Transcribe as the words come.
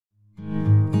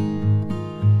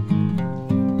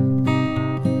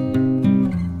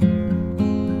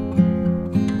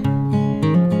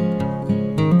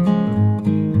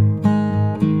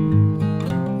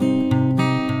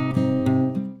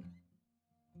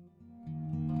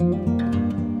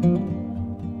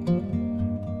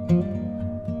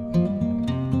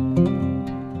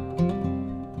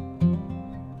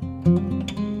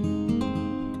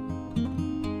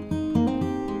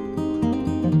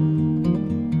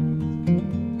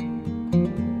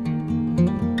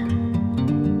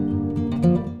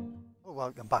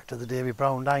back to the Davy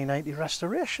Brown 990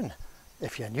 restoration.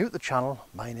 If you're new to the channel,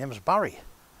 my name's Barry.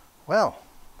 Well,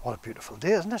 what a beautiful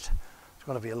day, isn't it? It's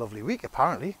going to be a lovely week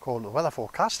apparently, according to the weather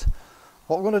forecast.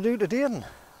 What we're going to do today then,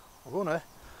 we're going to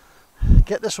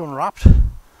get this unwrapped,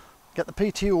 get the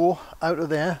PTO out of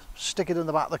there, stick it in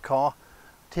the back of the car,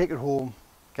 take it home,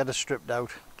 get it stripped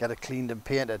out, get it cleaned and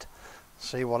painted,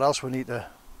 see what else we need to,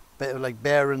 bit of like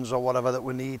bearings or whatever that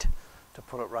we need to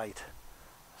put it right.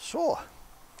 So,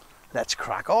 let's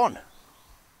crack on.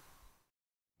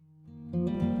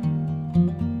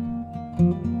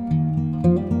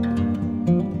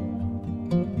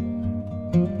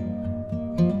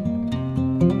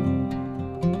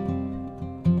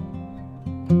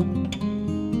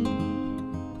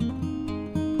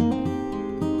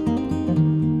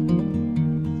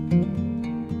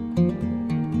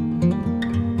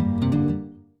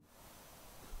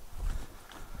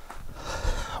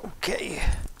 Okay,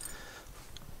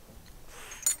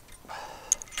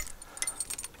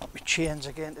 got my chains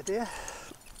again today.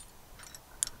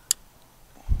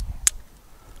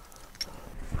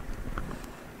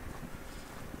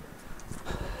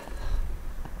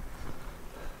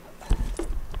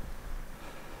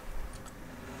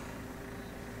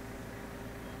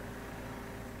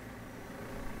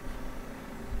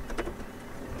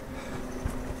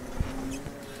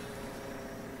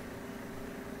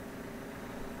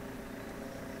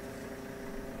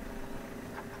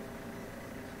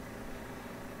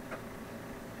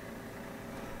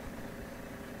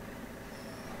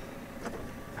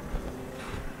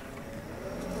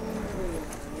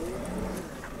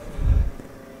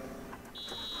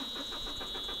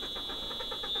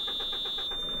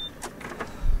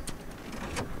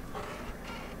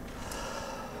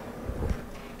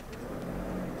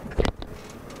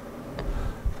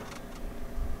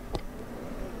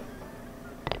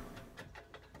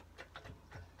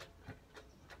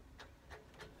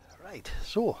 Right,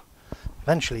 so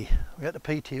eventually we get the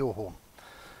PTO home.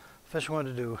 First we're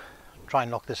going to do, try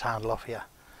and knock this handle off here.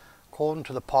 According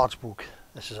to the parts book,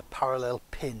 this is a parallel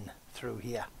pin through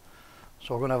here.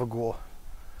 So we're going to have a go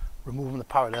removing the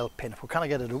parallel pin. If we can't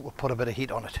get it out, we'll put a bit of heat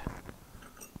on it.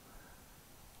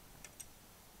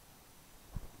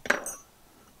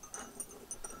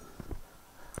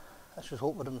 Let's just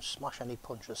hope we don't smash any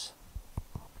punches.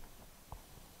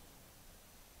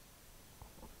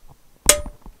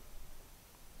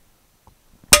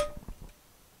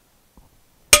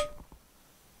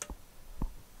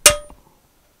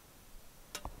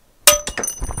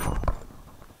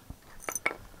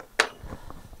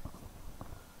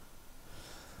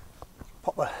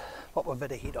 Pop a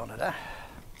bit of heat on it, eh?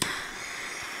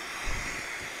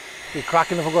 Be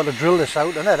cracking if we've got to drill this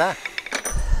out, isn't it, eh?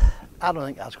 I don't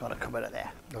think that's going to come out of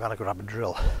there. We're going to grab a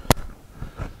drill.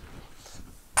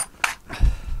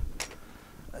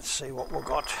 Let's see what we've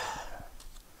got.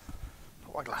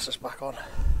 Put my glasses back on.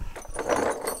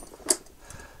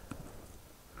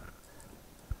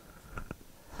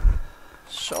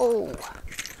 So,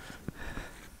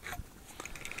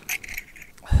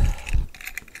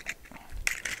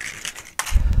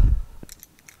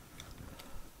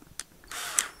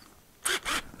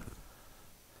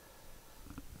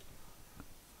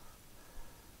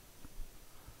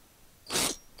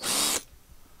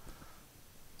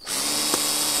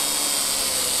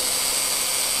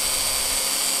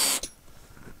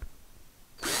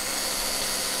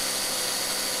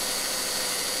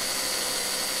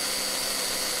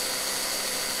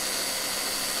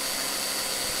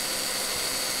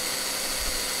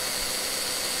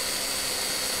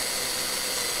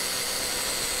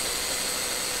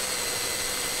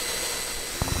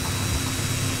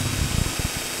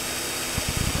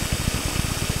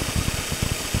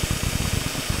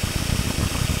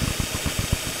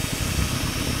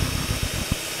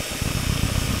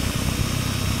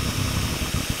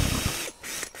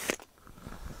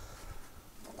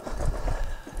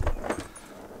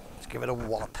 give it a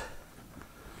wallop.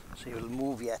 See if it'll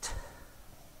move yet.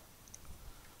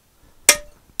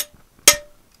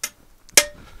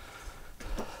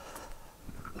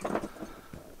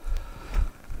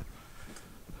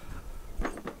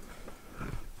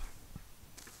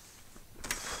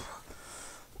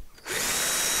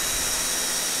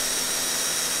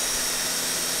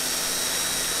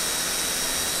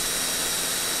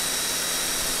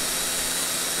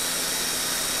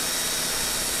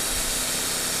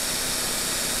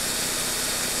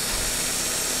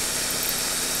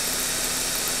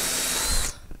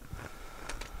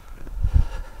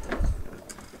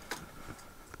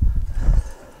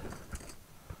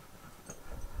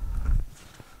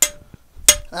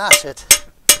 That's it.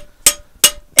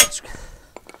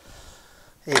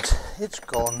 It's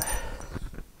gone.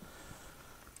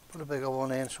 Put a bigger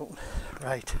one in, something.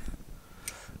 Right.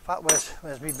 In fact,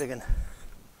 where's me big one?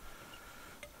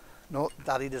 No,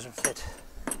 Daddy doesn't fit.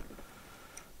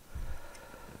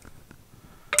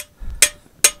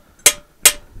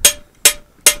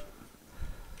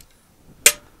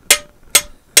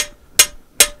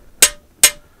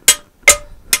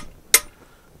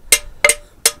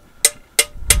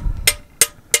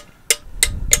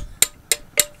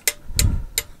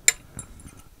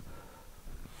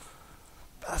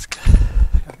 That's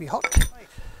gonna be hot. Right,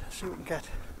 let's see what we can get.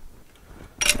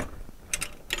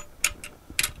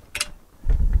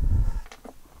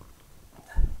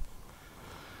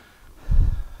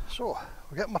 So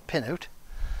we'll get my pin out.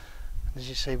 As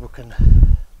you see, we can,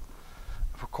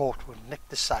 if we're caught, we'll nick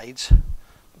the sides,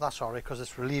 but that's alright because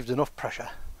it's relieved enough pressure,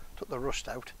 took the rust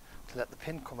out to let the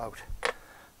pin come out.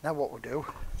 Now what we'll do,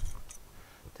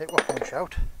 take our punch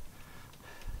out,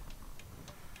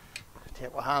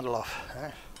 take our handle off.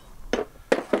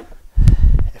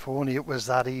 If only it was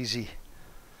that easy.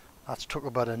 That's took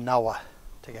about an hour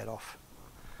to get off.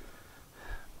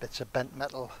 Bits of bent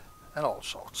metal and all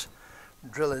sorts.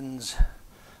 Drillings.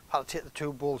 Had to take the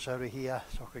two bolts out of here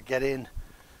so I could get in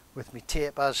with my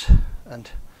tapers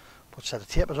and put a set of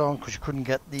tapers on because you couldn't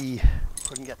get the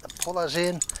pullers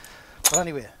in. But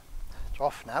anyway, it's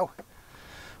off now.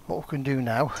 What we can do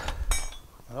now,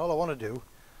 and all I want to do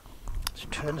is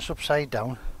turn this upside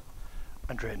down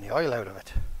and drain the oil out of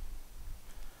it.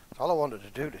 That's all I wanted to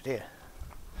do today.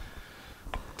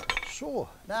 So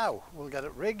now we'll get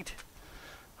it rigged,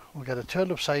 we'll get it turned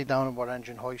upside down on our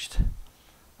engine hoist,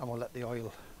 and we'll let the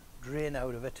oil drain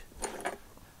out of it,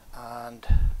 and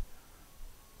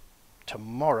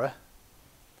tomorrow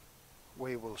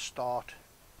we will start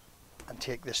and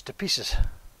take this to pieces.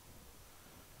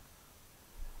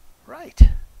 Right.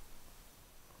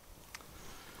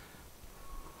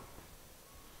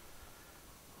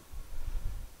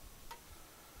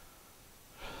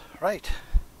 Right,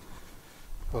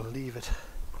 we'll leave it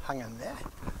hanging there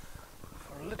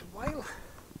for a little while,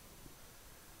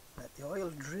 let the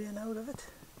oil drain out of it,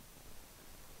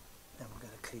 then we'll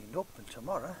get it cleaned up, and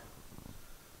tomorrow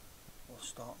we'll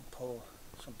start and pull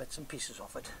some bits and pieces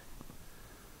off it,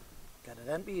 get it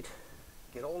emptied,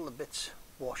 get all the bits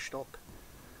washed up,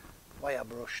 wire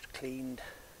brushed, cleaned,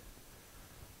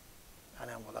 and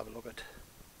then we'll have a look at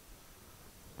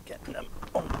getting them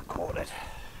undercoated.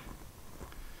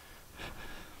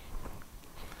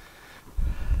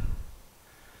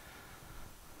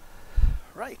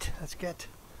 Right, let's get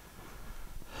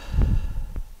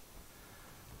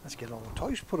all the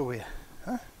toys put away,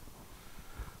 huh?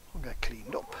 We'll get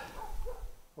cleaned up.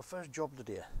 Well, first job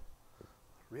today,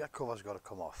 rear cover's got to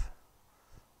come off.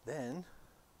 Then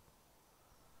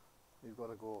we've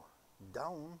got to go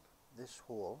down this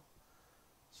hole.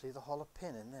 See the hollow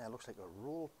pin in there? Looks like a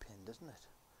roll pin, doesn't it?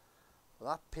 Well,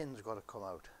 that pin's got to come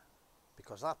out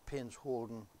because that pin's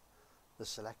holding the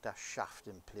selector shaft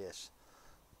in place.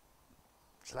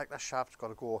 Selector shaft's got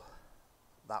to go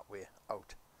that way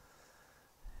out.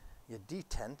 Your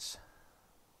detents,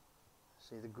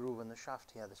 see the groove in the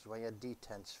shaft here, this is where your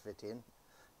detents fit in.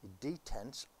 Your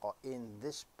detents are in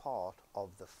this part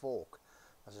of the fork.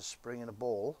 There's a spring and a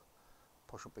ball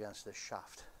push up against this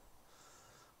shaft.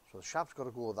 So the shaft's got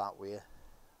to go that way, the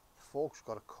fork's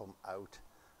got to come out,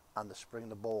 and the spring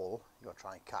and the ball you've got to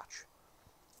try and catch.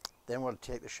 Then we'll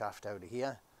take the shaft out of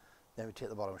here, then we take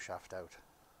the bottom shaft out.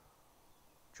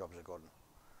 Job's a good one.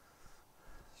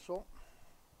 So,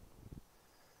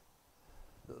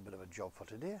 a little bit of a job for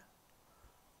today.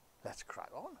 Let's crack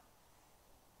on.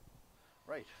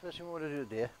 Right, first thing we want to do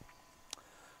today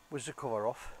was the cover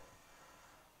off.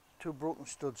 Two broken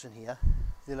studs in here,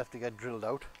 they'll have to get drilled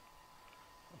out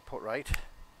and put right.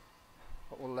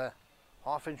 But we'll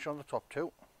half inch on the top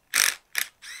too.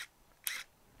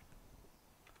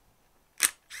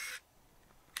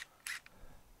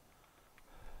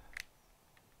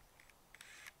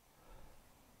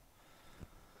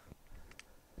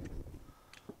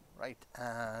 Right,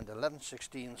 and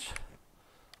 11/16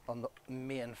 on the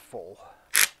main fall.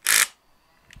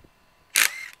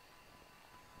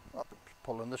 Oh,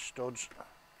 pulling the studs,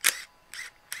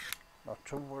 not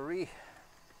to worry,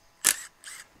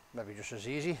 maybe just as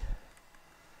easy,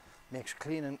 makes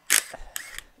cleaning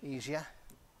easier.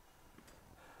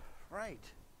 Right,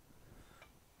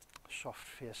 soft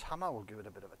face hammer, we'll give it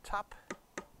a bit of a tap.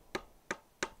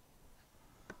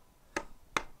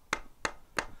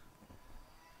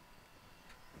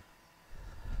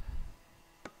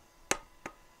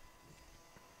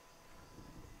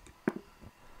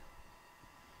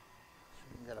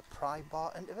 Get a pry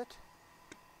bar into it.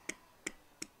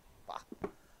 Bah.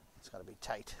 going to be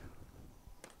tight.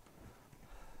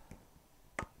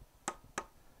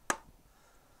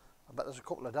 I bet there's a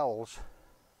couple of dowels.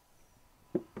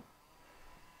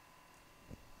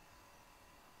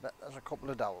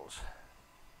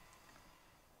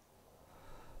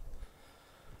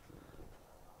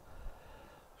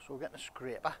 So we're getting a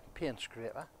scraper, paint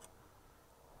scraper.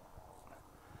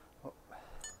 Oh,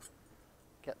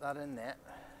 get that in there.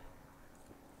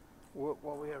 Work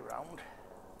our way around.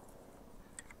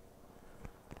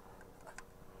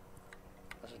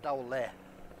 There's a dowel there.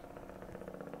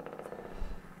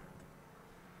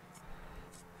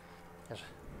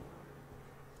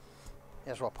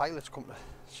 Here's our pilots come to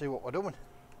see what we're doing.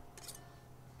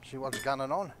 See what's going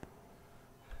on.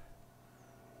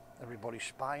 Everybody's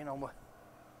spying on me.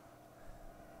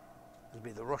 It'll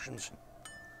be the Russians.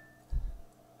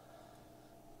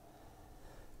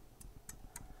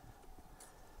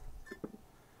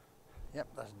 Yep,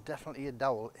 there's definitely a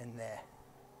dowel in there.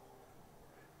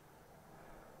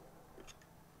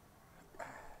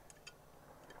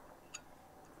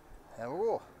 There we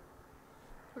go.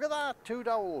 Look at that, 2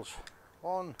 dowels.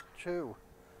 1, 2.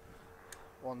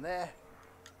 One there,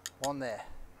 one there.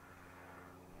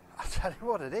 I'll tell you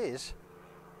what it is.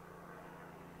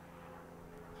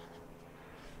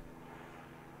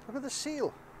 Look at the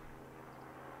seal.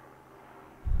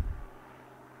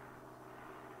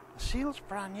 The seal's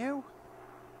brand new.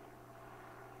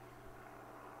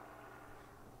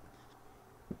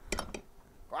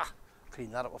 Ah,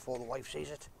 clean that up before the wife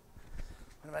sees it.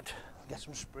 In a minute, I'll get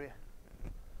some spray.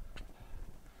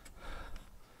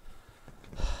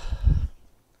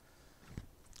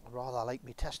 I'd rather like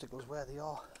my testicles where they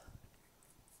are.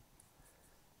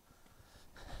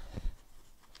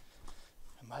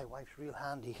 And my wife's real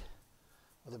handy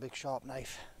with a big sharp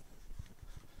knife.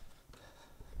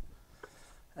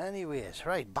 Anyways,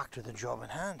 right, back to the job in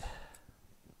hand.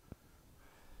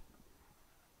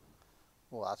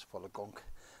 Oh, that's full of gunk.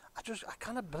 I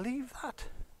cannot believe that.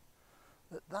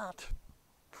 That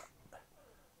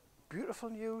beautiful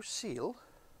new seal.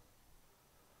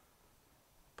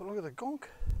 But look at the gunk.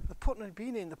 They're putting a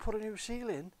bean in, they put a new seal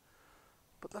in,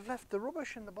 but they've left the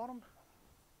rubbish in the bottom.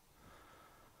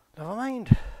 Never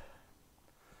mind.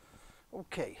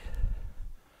 Okay.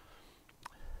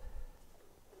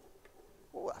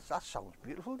 Oh, that sounds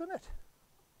beautiful, doesn't it?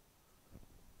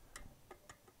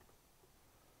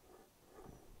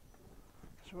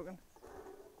 So we can,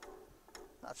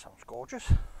 that sounds gorgeous.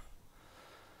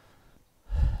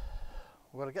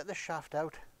 We've got to get the shaft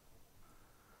out.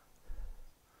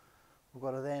 We've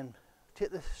got to then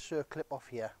take the circlip off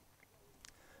here,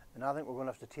 and I think we're going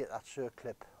to have to take that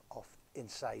circlip off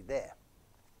inside there.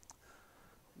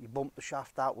 You bump the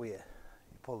shaft that way, you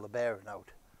pull the bearing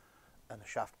out, and the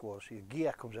shaft goes, your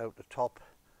gear comes out the top,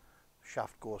 the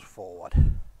shaft goes forward.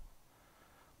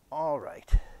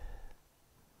 Alright,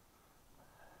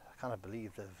 I can't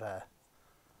believe they've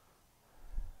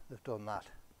done that.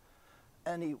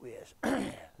 Anyways,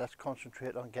 let's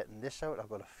concentrate on getting this out. I've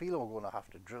got a feeling we're going to have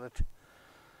to drill it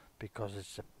because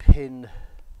it's a pin.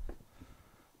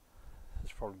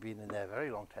 It's probably been in there a very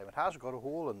long time. It has got a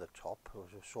hole in the top,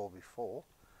 as I saw before,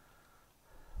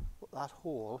 but that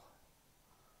hole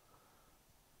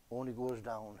only goes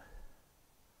down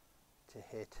to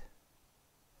hit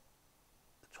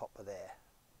the top of there.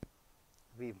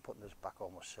 I've even putting this back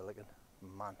on with silicone,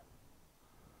 man.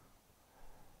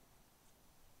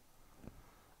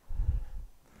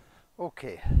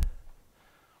 Okay,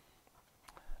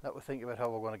 now we're thinking about how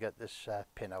we're going to get this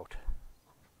pin out.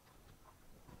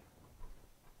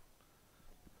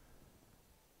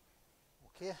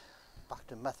 Okay, back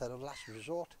to method of last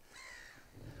resort.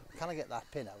 Can I get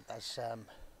that pin out? That's it's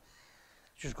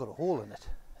just got a hole in it,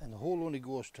 and the hole only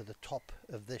goes to the top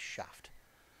of this shaft.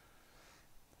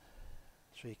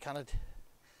 So you cannot,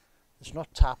 it's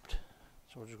not tapped,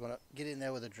 so we're just going to get in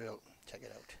there with a drill, check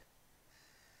it out.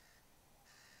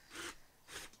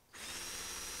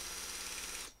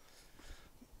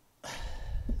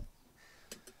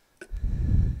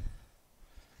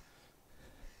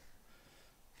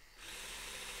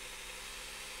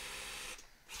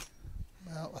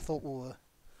 Well, I thought we were.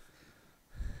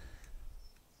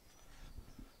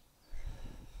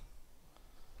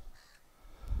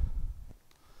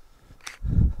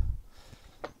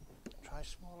 Try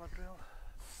smaller drill.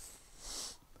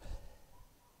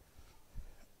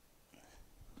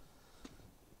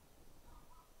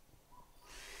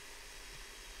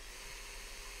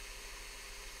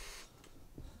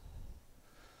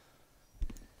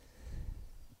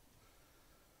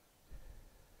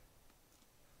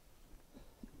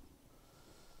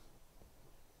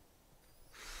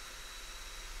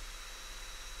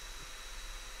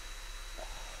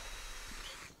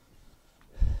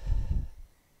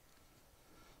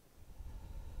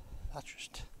 That's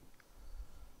just...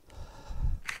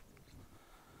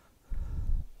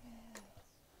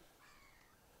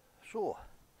 So,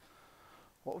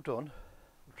 what we've done,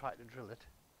 we've tried to drill it.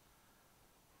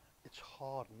 It's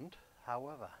hardened,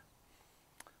 however,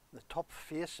 the top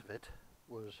face of it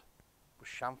was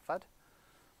chamfered,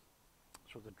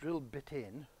 so the drill bit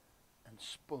in and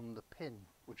spun the pin,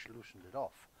 which loosened it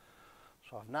off.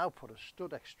 So I've now put a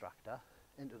stud extractor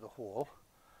into the hole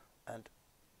and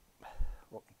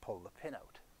we can pull the pin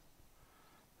out,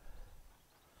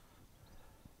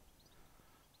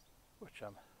 which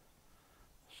I'm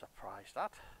surprised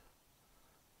at,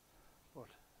 but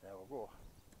there we go.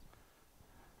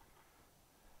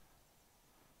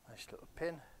 Nice little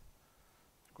pin.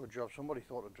 Good job, somebody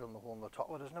thought of drilling the hole in the top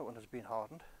of it, isn't it, when it's been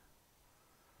hardened.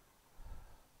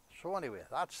 So anyway,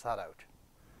 that's that out.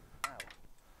 Now,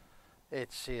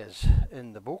 it says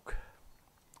in the book,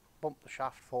 bump the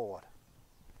shaft forward.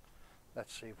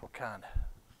 Let's see if we can.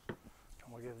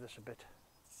 Can we give this a bit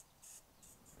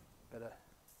of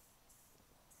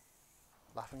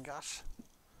laughing gas?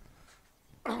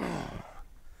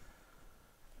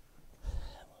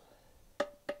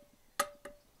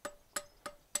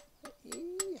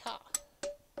 Yeehaw.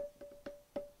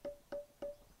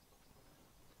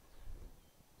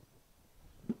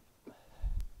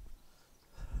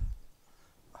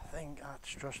 I think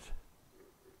that's just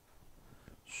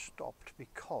stopped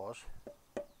because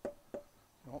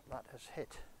nope, that has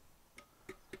hit.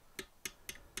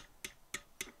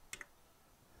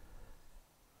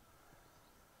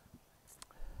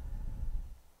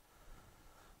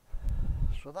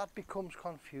 So that becomes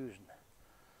confusing.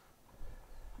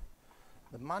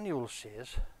 The manual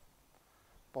says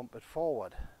bump it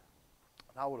forward,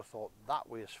 and I would have thought that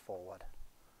way is forward.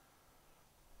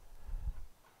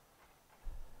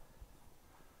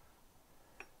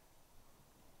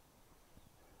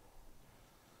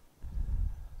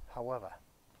 However,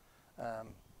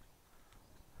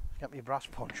 get me a brass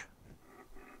punch.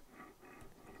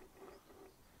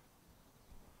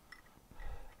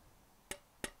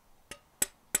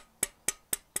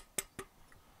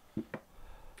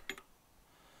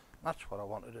 That's what I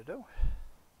wanted to do.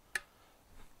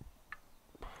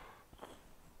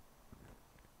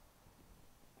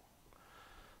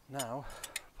 Now,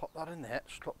 pop that in there,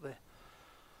 stop the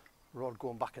rod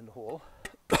going back in the hole.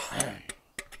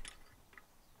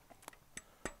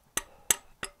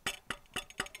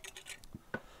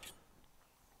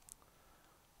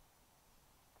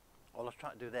 All I was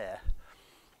trying to do there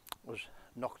was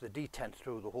knock the detent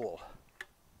through the hole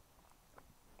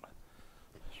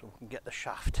so we can get the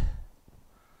shaft.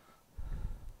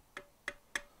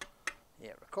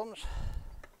 Here it comes.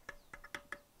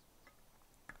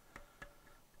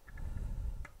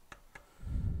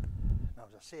 Now,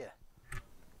 as I say,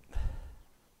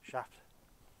 shaft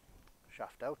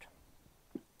out.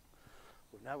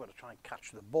 We've now got to try and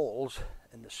catch the balls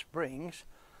in the springs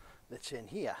that's in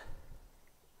here.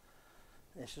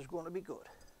 This is going to be good.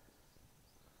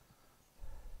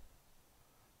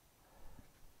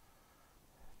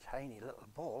 Tiny little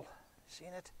ball, seen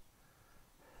it?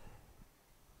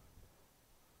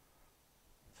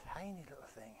 Tiny little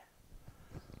thing.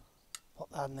 Put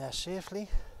that in there safely.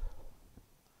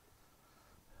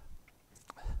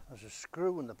 There's a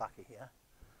screw in the back of here,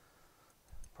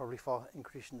 probably for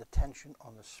increasing the tension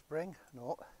on the spring.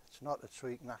 No, it's not. It's so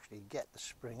you can actually get the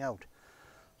spring out.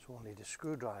 So we'll need a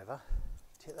screwdriver.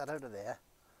 Take that out of there,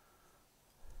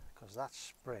 because that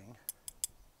spring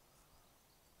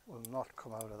will not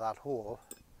come out of that hole.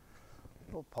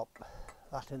 We'll pop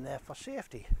that in there for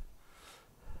safety.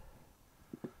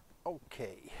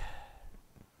 Okay.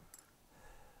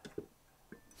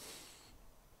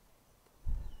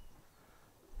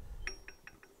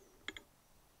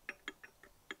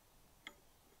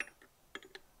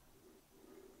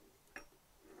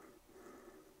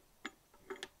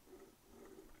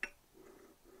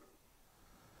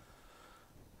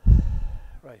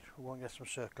 Right, we're going to get some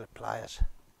circlip pliers.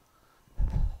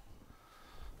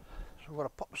 So we're going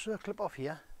to pop the circlip off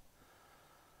here.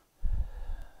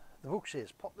 The book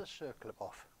says pop the circlip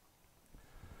off,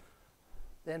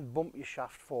 then bump your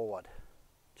shaft forward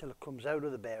till it comes out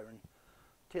of the bearing.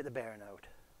 Take the bearing out,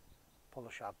 pull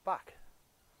the shaft back,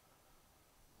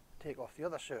 take off the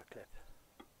other circlip.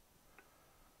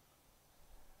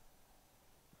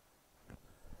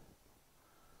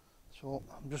 So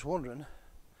I'm just wondering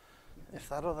if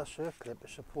that other circlip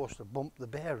is supposed to bump the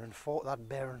bearing that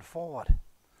bearing forward.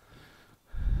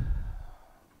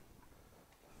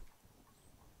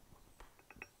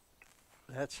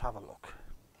 Let's have a look.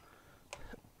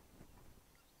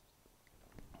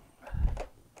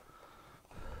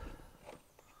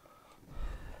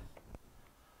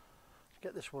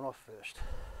 this one off first.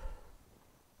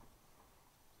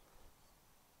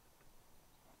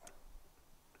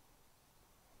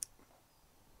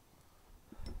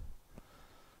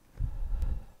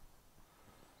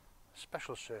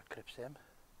 Special circlips them.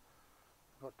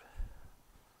 Got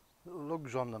little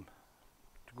lugs on them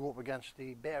to go up against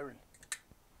the bearing.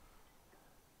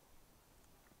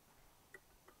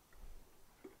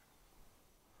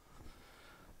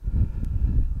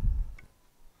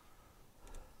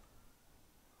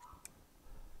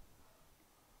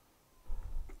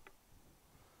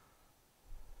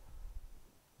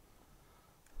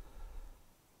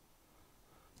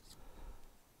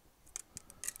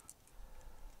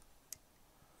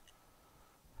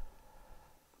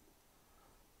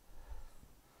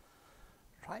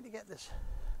 Trying to get this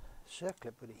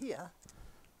circlip out of here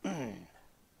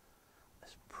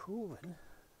has proven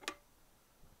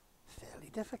fairly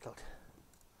difficult.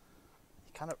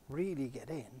 You cannot really get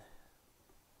in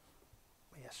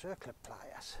with your circlip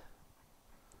pliers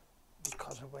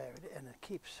because of where it is, and it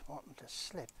keeps wanting to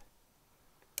slip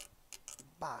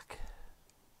back.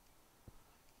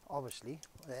 Obviously,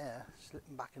 there,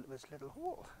 slipping back into this little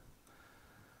hole.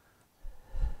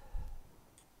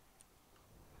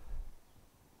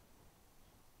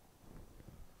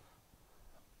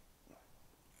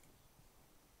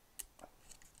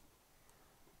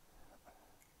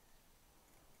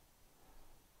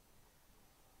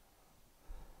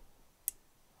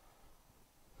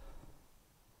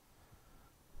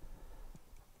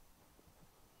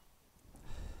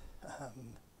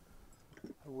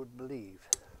 I would believe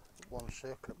that one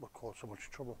circlip would cause so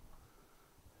much trouble.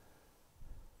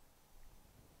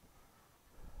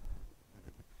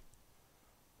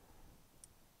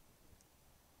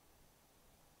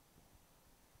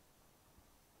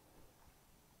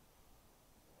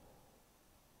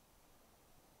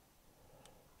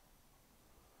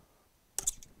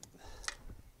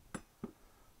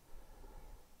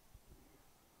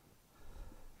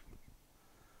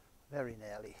 Very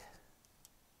nearly.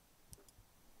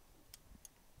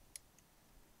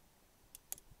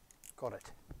 Got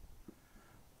it.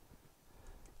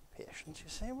 Patience, you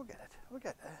see, we'll get it. We'll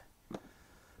get there.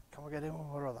 Can we get in with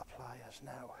our other pliers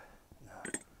now?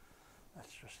 No.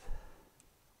 Let's just...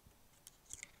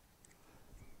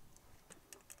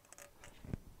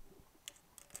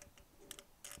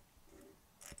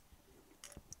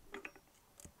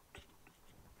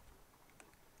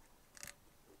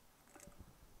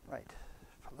 Right,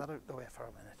 put that out the way for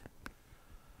a minute.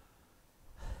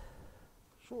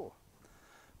 So,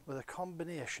 with a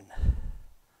combination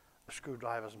of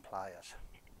screwdrivers and pliers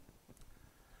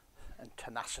and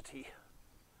tenacity,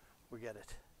 we get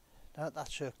it. Now that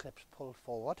circlip's pulled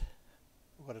forward,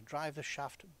 we've got to drive the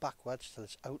shaft backwards till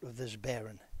it's out of this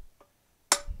bearing.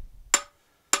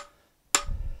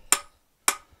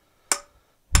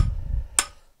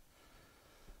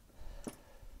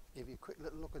 Give you a quick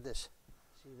little look at this.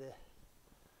 See the,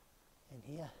 in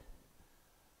here,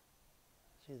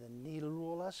 see the needle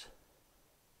rollers?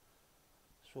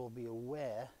 So be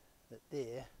aware that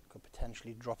they could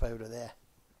potentially drop out of there.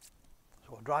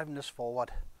 So we're driving this forward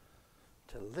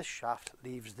till this shaft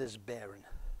leaves this bearing.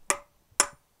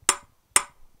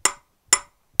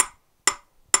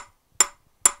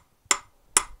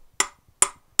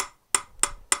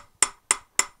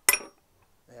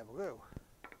 There we go.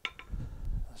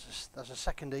 There's a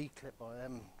second E-clip or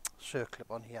circlip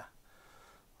on here.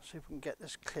 Let's see if we can get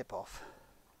this clip off.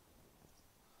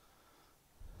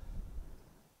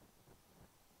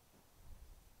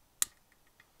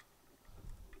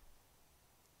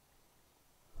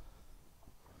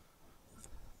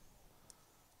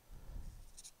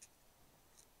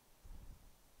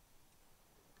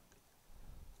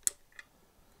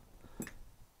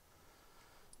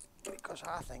 Because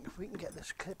I think if we can get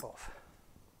this clip off,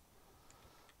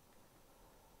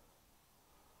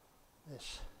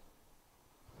 this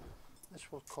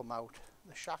will come out,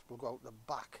 the shaft will go out the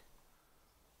back.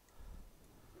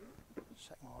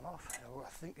 Second one off, I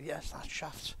think, yes, that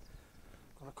shaft's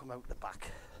going to come out the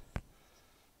back.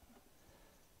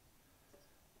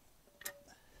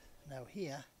 Now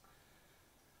here,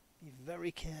 be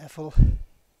very careful.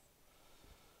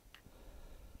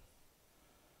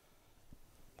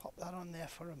 Pop that on there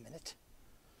for a minute.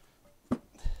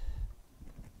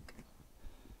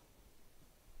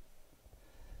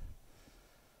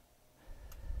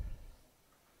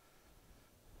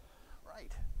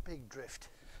 Right, big drift.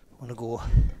 I'm going to go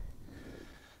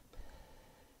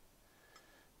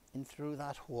in through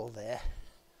that hole there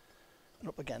and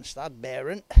up against that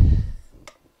bearing.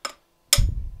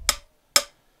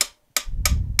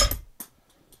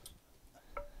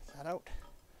 That out.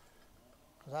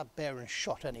 because that bearing's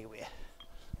shot anyway.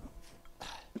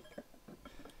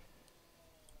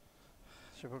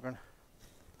 So we're going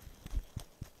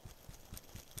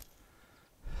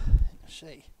to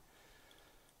see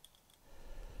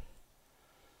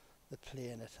the play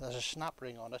in it. There's a snap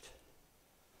ring on it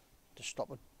to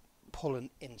stop it pulling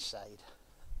inside.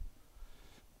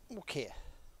 Okay.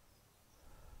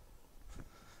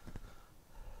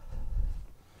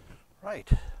 Right,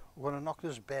 we're going to knock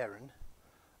this bearing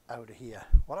out of here.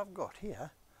 What I've got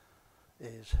here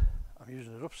is, I'm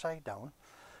using it upside down.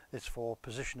 It's for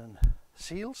positioning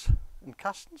seals and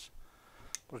castings,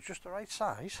 but it's just the right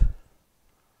size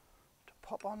to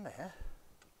pop on there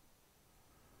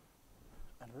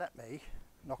and let me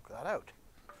knock that out.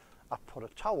 I put a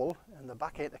towel in the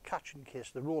back end to catch in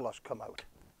case the rollers come out.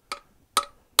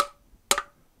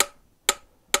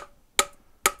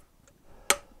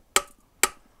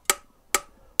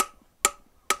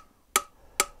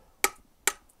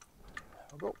 There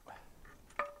we go.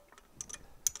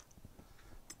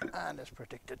 And as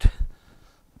predicted,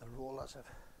 the rollers have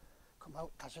come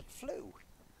out as it flew.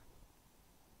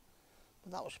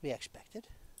 But that was to be expected.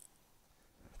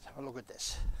 Let's have a look at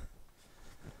this.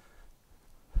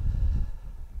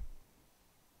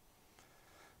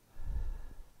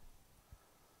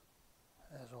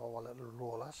 There's all our little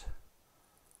rollers.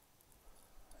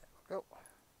 There we go.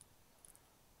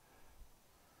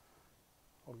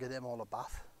 We'll give them all a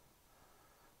bath.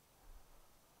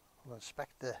 We'll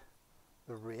inspect the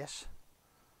race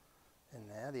in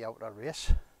there, the outer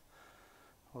race.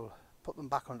 We'll put them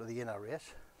back onto the inner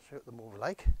race, see what they move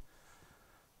like.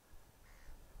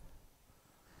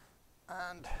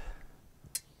 And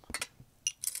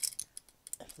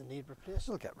if they need replaced,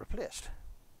 they'll get replaced.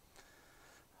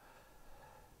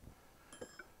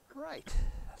 Right,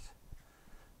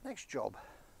 next job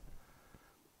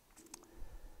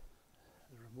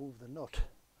is remove the nut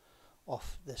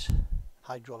off this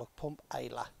hydraulic pump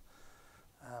idler.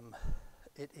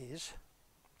 It is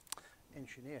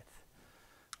 1/8".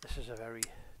 This is a very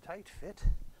tight fit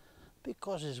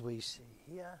because, as we see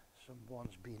here,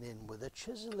 someone's been in with a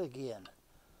chisel again.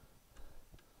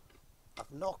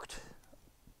 I've knocked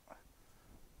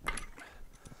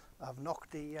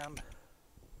the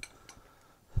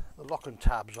locking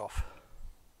tabs off.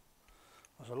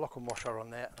 There's a locking washer on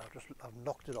there, and I've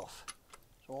knocked it off.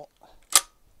 So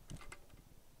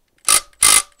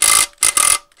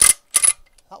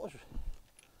that was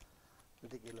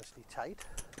ridiculously tight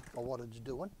for what it's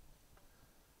doing.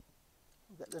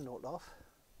 Get the nut off,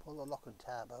 pull the locking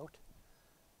tab out.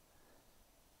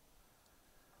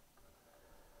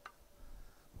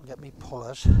 We'll get me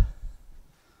pullers. There's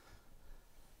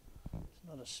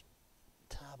not a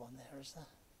tab on there, is there?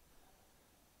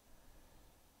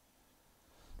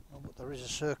 No, but there is a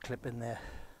circlip in there.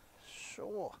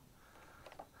 So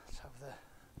let's have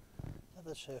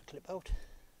the circlip out.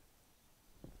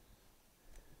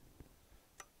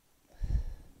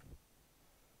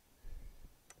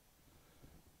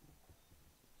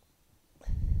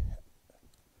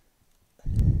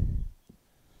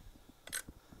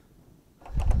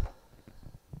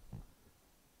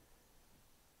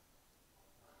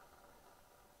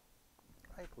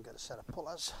 Right, we'll get a set of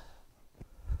pullers.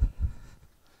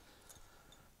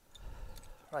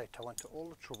 Right, I went to all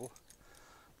the trouble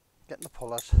getting the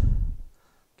pullers,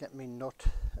 getting me nut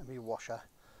and me washer,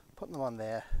 putting them on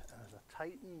there, and as I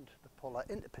tightened the puller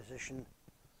into position,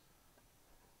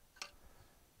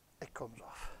 it comes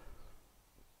off.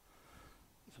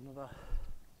 There's another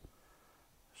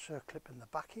circlip in the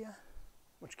back here,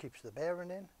 which keeps the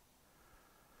bearing in.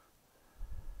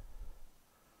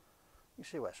 You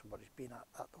see where somebody's been at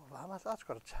that over. That's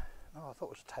got a no, I thought it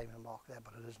was a timing mark there,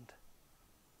 but it isn't.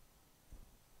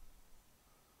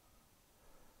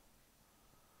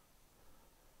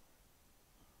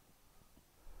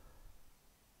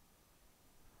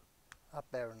 That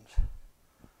bearing's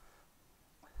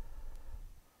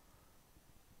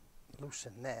loose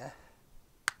in there.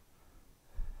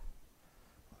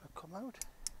 Will it come out?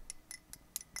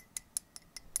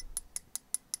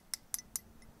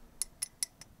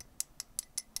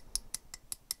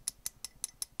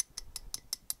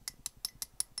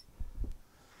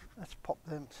 Let's pop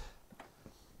the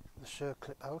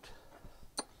circlip out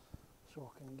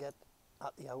so I can get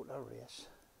at the outer race.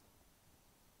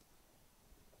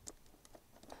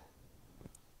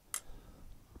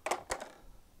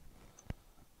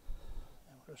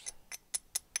 Just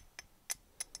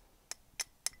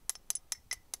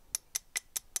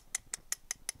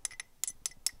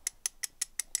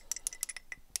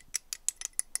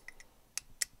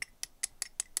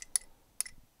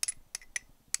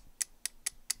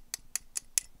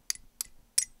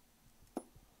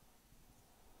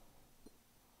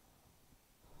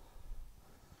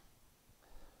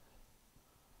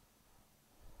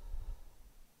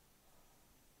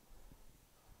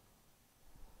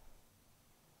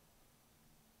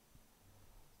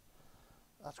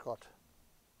That's got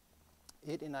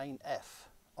 89F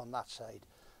on that side.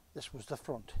 This was the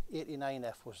front.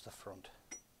 89F was the front.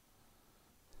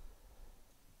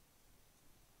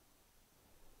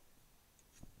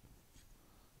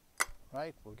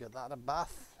 Right, we'll get that a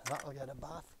bath. That'll get a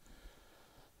bath.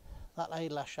 That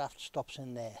idler shaft stops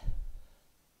in there.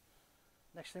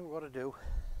 Next thing we've got to do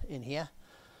in here,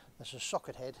 there's a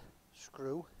socket head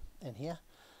screw in here,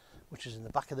 which is in the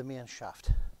back of the main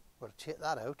shaft. We've got to take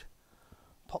that out,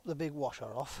 pop the big washer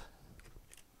off.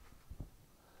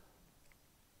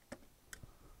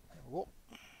 There we go.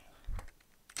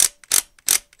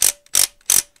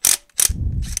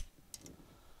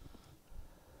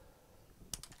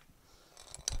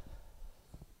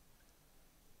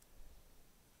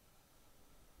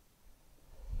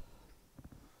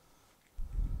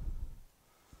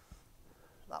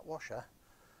 That washer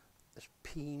is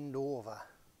peened over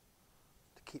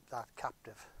to keep that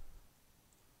captive.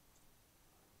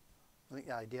 I think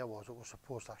the idea was it was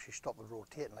supposed to actually stop it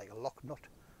rotating like a lock nut.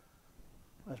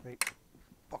 There's my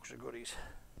box of goodies.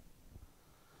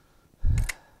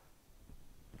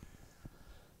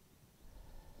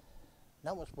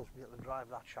 Now we're supposed to be able to drive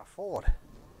that shaft forward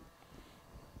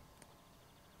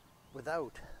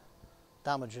without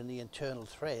damaging the internal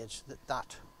threads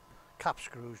that cap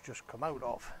screws just come out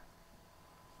of.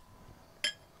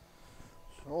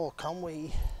 So can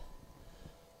we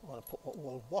want to put a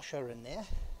little washer in there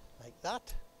like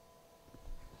that.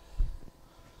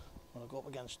 I'm going to go up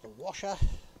against the washer.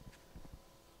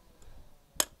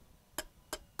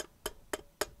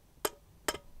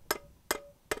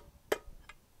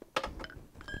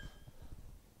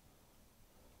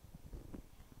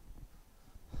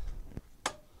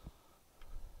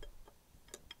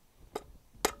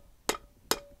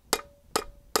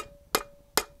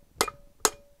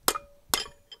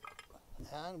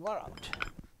 And we're out.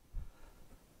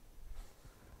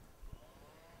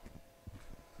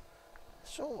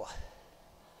 So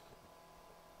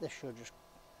this should just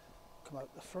come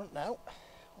out the front now.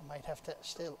 I might have to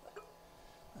still,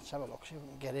 let's have a look, see if we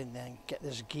can get in there and get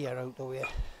this gear out the way.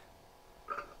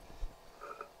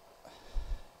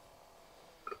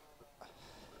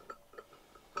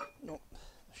 No,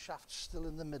 the shaft's still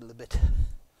in the middle a bit,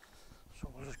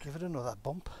 so we'll just give it another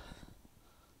bump.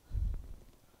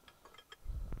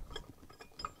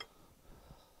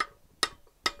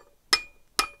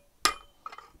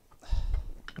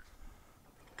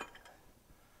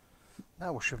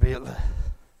 Now we should be able to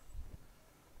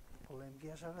pull them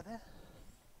gears out of there.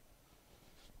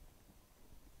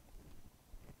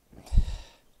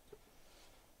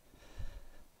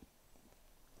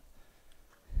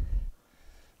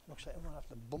 Looks like I'm going to have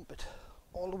to bump it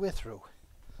all the way through.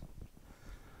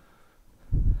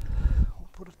 I'll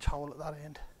put a towel at that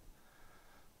end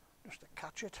just to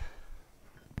catch it.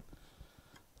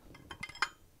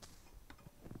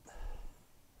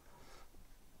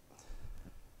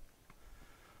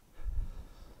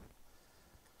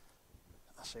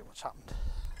 See what's happened.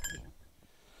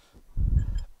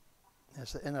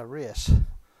 There's the inner race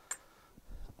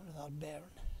under that bearing.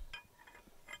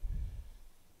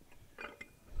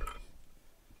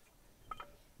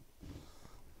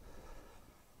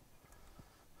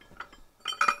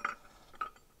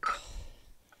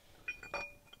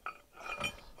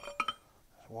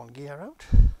 There's one gear out.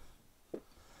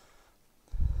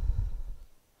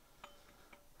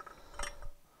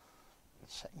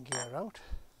 Second gear out.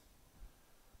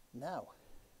 Now,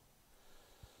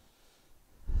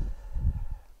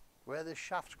 where this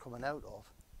shaft's coming out of,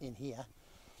 in here,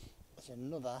 is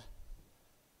another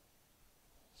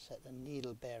set of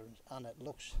needle bearings, and it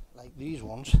looks like these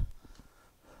ones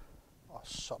are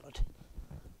solid.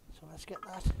 So let's get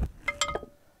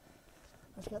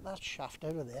that shaft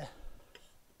out of there.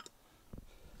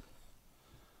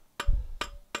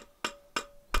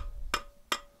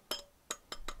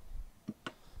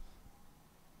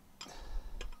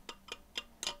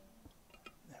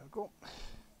 Go.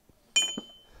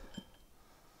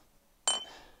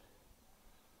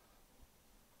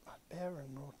 That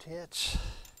bearing rotates.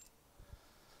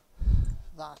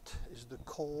 That is the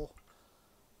core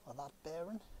of that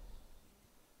bearing.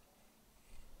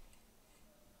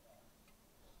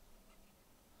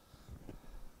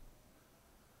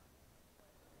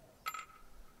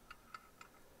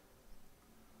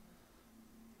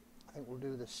 I think we'll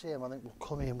do the same. I think we'll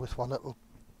come in with one little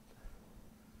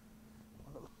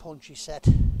punchy set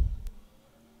and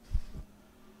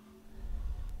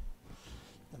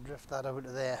drift that over to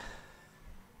there.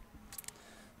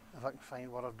 If I can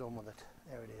find what I've done with it.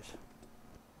 There it is.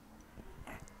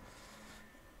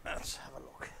 Let's have a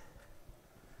look.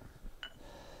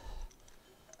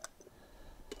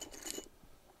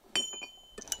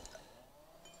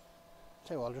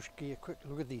 tell you what, I'll just give you a quick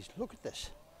look at these. Look at this.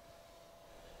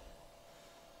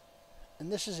 And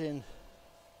this is in,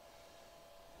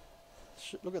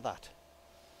 look at that.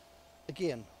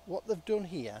 Again, what they've done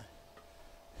here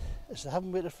is they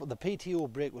haven't waited for, the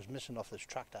PTO brake was missing off this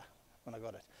tractor when I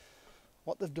got it.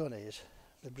 What they've done is,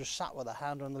 they've just sat with their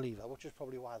hand on the lever, which is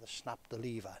probably why they snapped the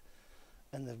lever,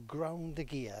 and they've ground the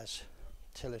gears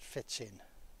till it fits in.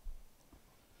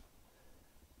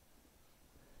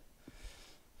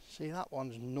 See, that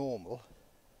one's normal.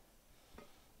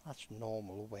 That's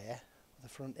normal wear, with the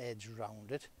front edge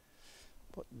rounded.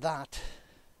 But that,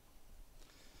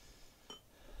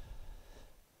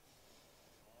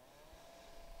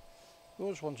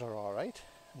 those ones are alright.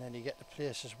 And then you get to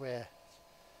places where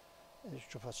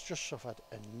it's just suffered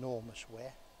enormous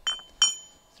wear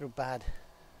through bad.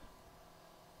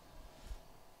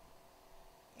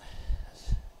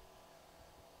 There's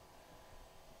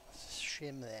a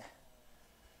shim there.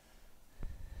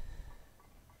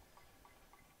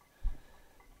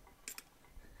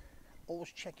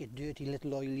 Always check your dirty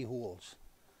little oily holes.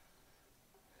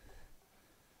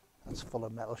 That's full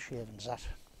of metal shavings, that.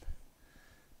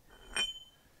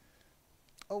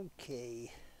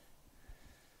 Okay.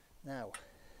 Now,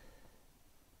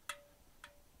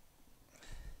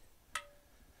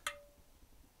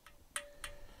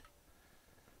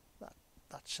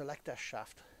 that selector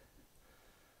shaft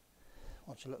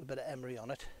wants a little bit of emery on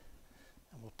it,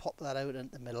 and we'll pop that out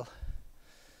into the middle.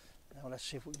 Now let's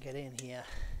see if we can get in here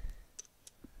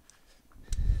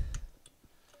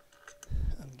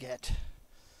and get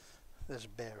this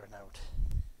bearing out.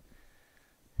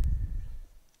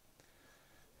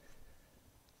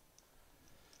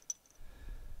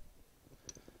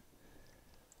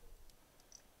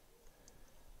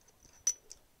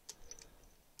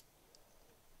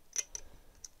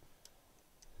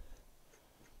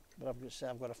 But I'm going to say,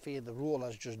 I've got a fear the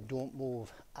rollers just don't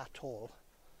move at all.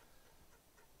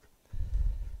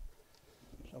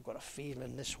 So I've got a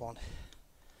feeling this one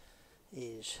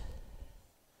has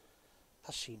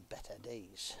seen better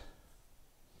days.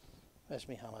 Where's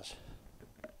my hammers?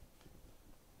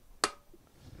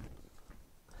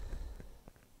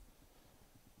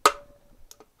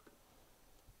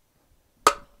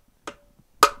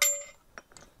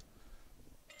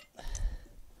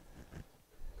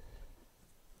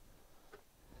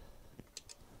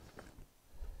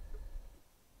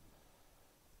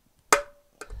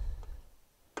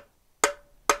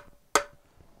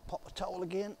 Pop the towel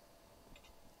again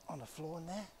on the floor in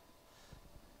there,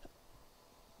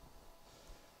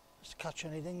 just to catch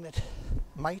anything that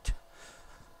might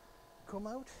come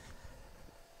out.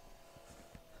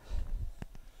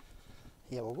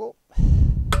 Here we go.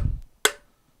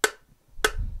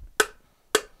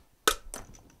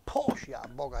 Push, ya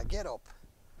bugger, get up.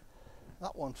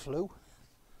 That one flew.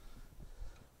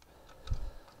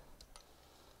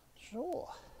 So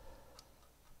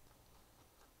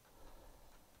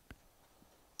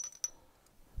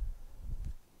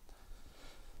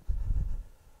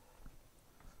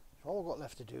all we've got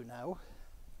left to do now,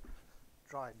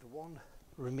 drive the one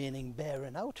remaining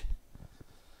bearing out,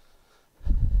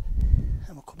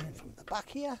 and we'll come in from the back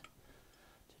here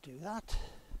to do that.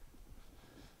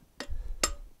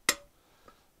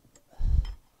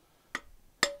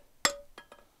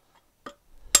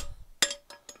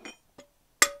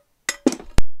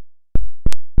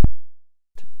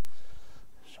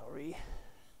 Sorry,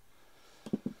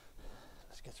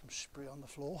 let's get some spray on the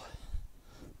floor.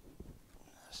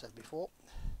 I said before,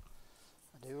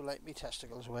 I do like my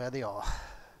testicles where they are.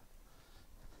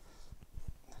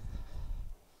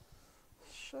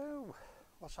 So,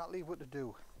 what's that leave us to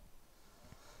do?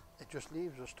 It just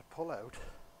leaves us to pull out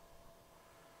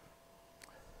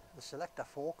the selector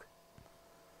fork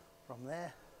from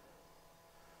there.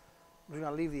 We're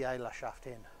going to leave the idler shaft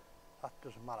in, that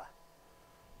doesn't matter.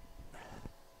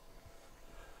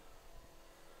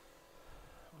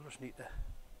 We'll just need to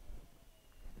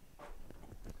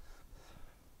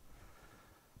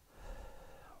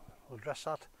we'll dress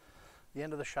that, the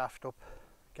end of the shaft up,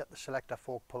 get the selector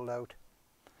fork pulled out,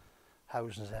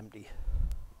 Haugen's empty.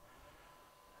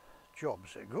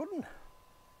 Job's a good one.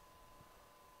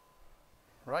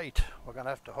 Right, we're going to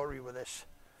have to hurry with this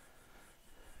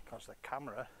because the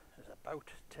camera is about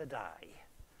to die.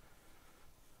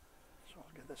 So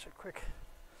I'll give this a quick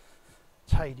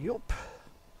tidy up.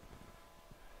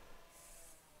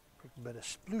 Quick bit of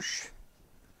sploosh.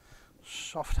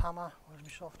 Soft hammer, where's my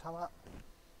soft hammer?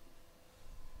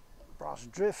 Brass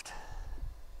drift.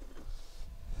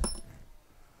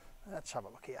 Let's have a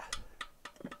look here.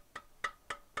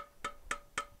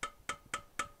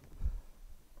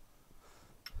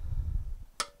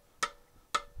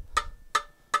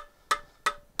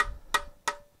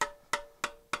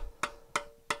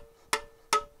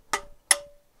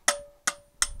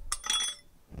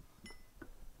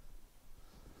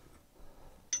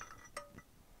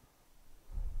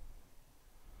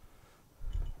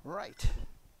 Right.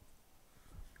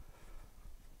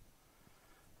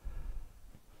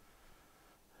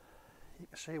 You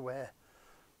can see where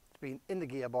it's been in the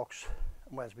gearbox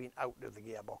and where it's been out of the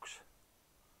gearbox.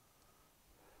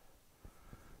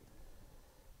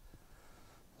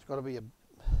 There's got to be a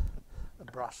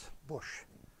brass bush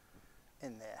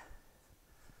in there,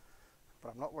 but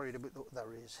I'm not worried about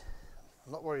there is.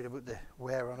 I'm not worried about the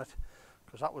wear on it,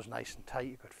 because that was nice and tight.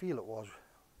 You could feel it was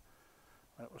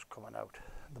when it was coming out.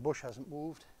 The bush hasn't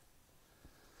moved.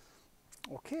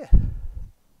 Okay,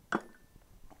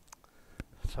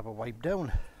 let's have a wipe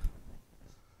down.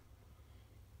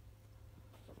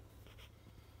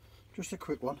 Just a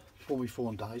quick one before my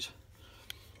phone dies.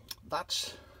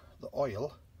 That's the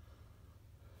oil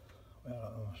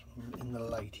in the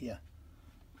light here.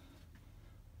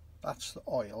 That's the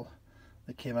oil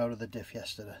that came out of the diff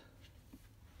yesterday.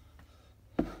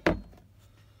 There's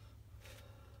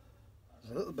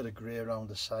a little bit of grey around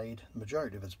the side. The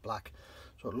majority of it's black,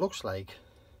 so it looks like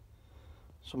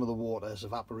some of the water has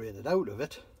evaporated out of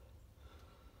it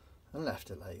and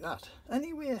left it like that.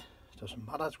 Anyway, it doesn't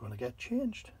matter, it's going to get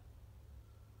changed.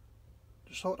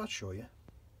 Just thought I'd show you.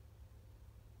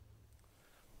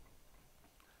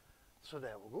 So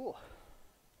there we go.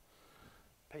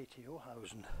 PTO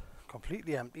Haugen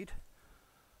completely emptied.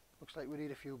 Looks like we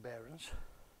need a few bearings.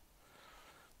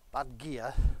 That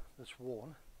gear that's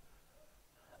worn,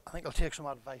 I think I'll take some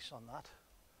advice on that,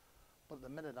 but at the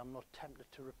minute I'm not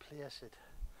tempted to replace it,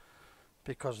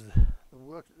 because the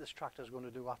work that this tractor is going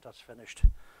to do after it's finished,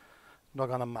 not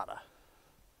going to matter.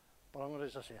 But I'm going to,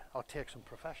 as I say, I'll take some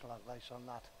professional advice on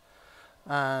that,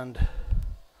 and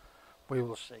we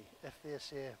will see. If they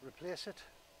say replace it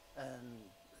and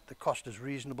the cost is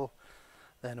reasonable,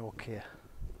 then okay.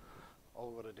 All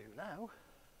we've got to do now,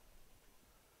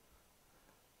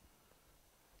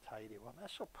 tidy one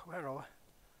mess up. Where are we?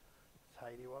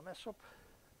 Tidy one mess up,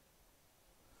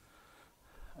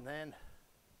 and then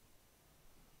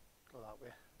go that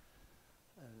way,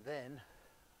 and then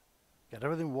get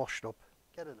everything washed up,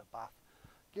 get it a bath,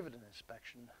 give it an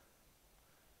inspection,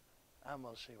 and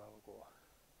we'll see where we go.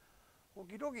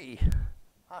 Okie dokie,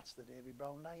 that's the Davy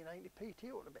Brown 990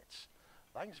 PTO to bits.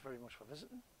 Thanks very much for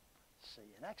visiting. See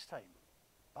you next time.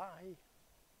 Bye.